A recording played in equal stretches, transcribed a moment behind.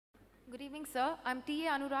Good evening, sir. I'm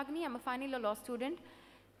T.A. Anuraghini. I'm a final year law student.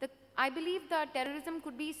 I believe that terrorism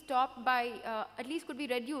could be stopped by, at least could be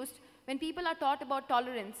reduced, when people are taught about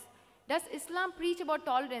tolerance. Does Islam preach about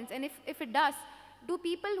tolerance? And if it does, do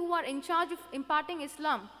people who are in charge of imparting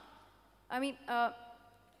Islam, I mean,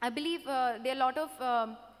 I believe there are a lot of,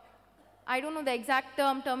 I don't know the exact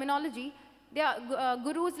terminology, there are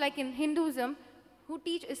gurus like in Hinduism who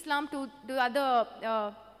teach Islam to the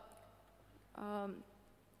other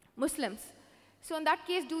Muslims. So in that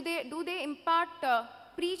case, do they impart,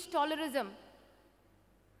 preach tolerism?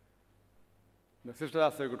 The sister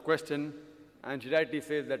asked a good question, and she rightly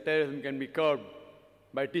says that terrorism can be curbed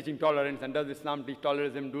by teaching tolerance. And does Islam teach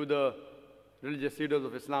tolerism? Do the religious leaders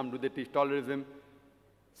of Islam, do they teach tolerism?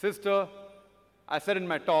 Sister, I said in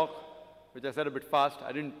my talk, which I said a bit fast,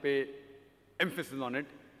 I didn't pay emphasis on it.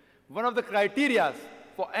 One of the criteria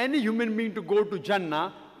for any human being to go to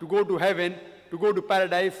Jannah, to go to heaven, to go to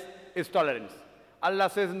paradise, is tolerance. Allah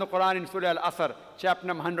says in the Quran in Surah Al-Asr, chapter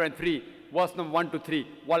number 103, verse number 1 to 3,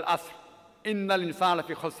 Wal Asr, Innal insana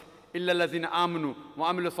fi khusr, illa allazina amanu,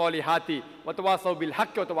 wa amilu salihati, wa tawasaw bil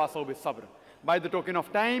haqqi, wa tawasaw bil sabr. By the token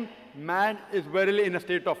of time, man is verily in a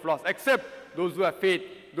state of loss, except those who have faith,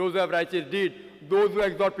 those who have righteous deed, those who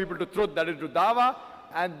exhort people to truth, that is to dawah,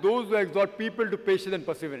 and those who exhort people to patience and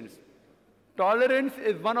perseverance. Tolerance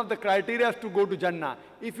is one of the criteria to go to Jannah.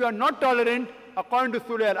 If you are not tolerant, according to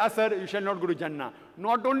Surah Al-Asr, you shall not go to Jannah.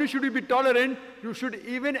 Not only should you be tolerant, you should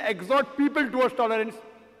even exhort people towards tolerance.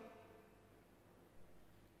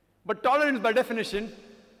 But tolerance, by definition,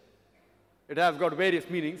 it has got various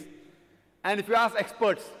meanings. And if you ask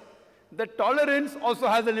experts, that tolerance also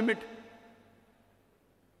has a limit.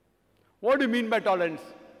 What do you mean by tolerance?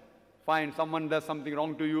 Fine, someone does something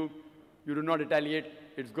wrong to you, you do not retaliate,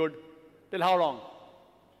 it's good. Till how long?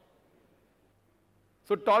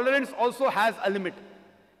 So tolerance also has a limit.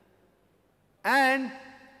 And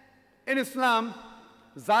in Islam,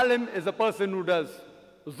 zalim is a person who does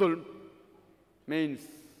zulm. Means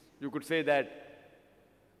you could say that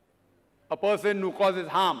a person who causes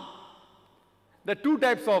harm. There are two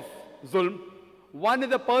types of zulm. One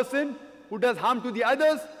is a person who does harm to the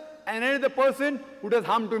others, and another person who does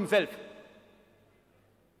harm to himself.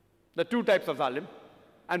 The two types of zalim,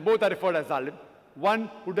 and both are referred as zalim. One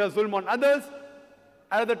who does zulm on others,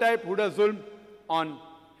 another type who does zulm on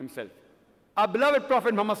himself. Our beloved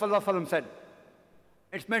Prophet Muhammad sallallahu alaihi wasallam said,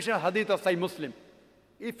 it's mentioned in hadith of Sahih Muslim,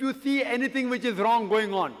 if you see anything which is wrong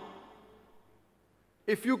going on,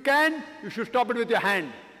 if you can, you should stop it with your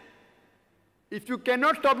hand. If you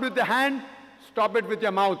cannot stop it with your hand, stop it with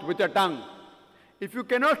your mouth, with your tongue. If you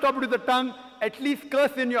cannot stop it with the tongue, at least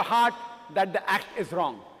curse in your heart that the act is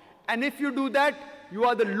wrong. And if you do that, you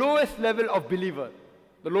are the lowest level of believer,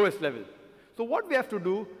 the lowest level. So what we have to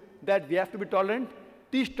do, that we have to be tolerant,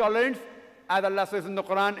 teach tolerance, as Allah says in the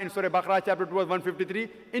Quran, in Surah Baqarah, chapter 2, verse 153,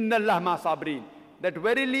 Inna Allah ma sabrin, that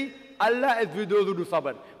verily Allah is with those who do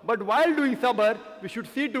sabr. But while doing sabr, we should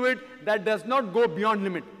see to it that does not go beyond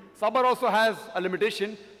limit. Sabr also has a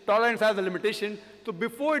limitation, tolerance has a limitation. So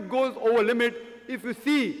before it goes over limit, if you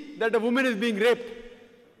see that a woman is being raped,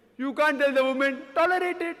 you can't tell the woman,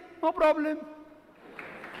 tolerate it, no problem.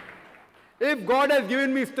 If God has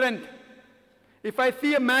given me strength, if I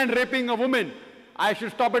see a man raping a woman, I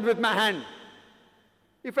should stop it with my hand.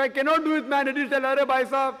 If I cannot do it with my hand, it is tell her, bhai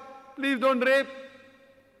sahab, please don't rape.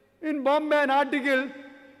 In Bombay, an article,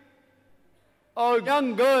 a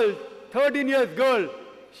young girl, 13 years girl,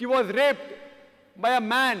 she was raped by a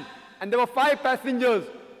man, and there were 5 passengers.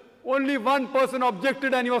 Only one person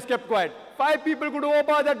objected and he was kept quiet. 5 people could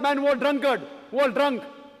over that man was drunkard, was drunk,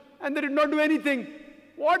 and they did not do anything.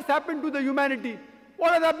 What's happened to the humanity?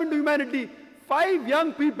 What has happened to humanity? 5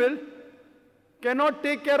 young people cannot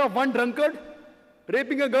take care of one drunkard,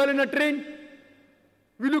 raping a girl in a train.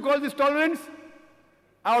 Will you call this tolerance?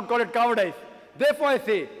 I would call it cowardice. Therefore I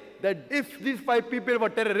say that if these 5 people were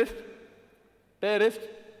terrorists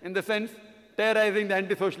in the sense, terrorizing the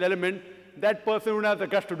antisocial element, that person would have the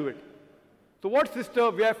guts to do it. So what,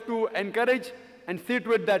 sister, we have to encourage and see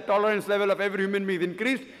to it that tolerance level of every human being is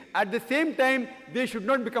increased. At the same time, they should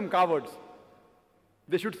not become cowards.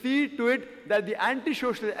 They should see to it that the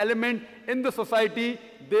antisocial element in the society,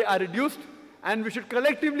 they are reduced, and we should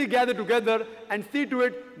collectively gather together and see to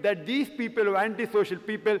it that these people who are antisocial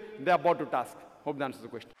people, they are brought to task. Hope that answers the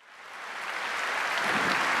question.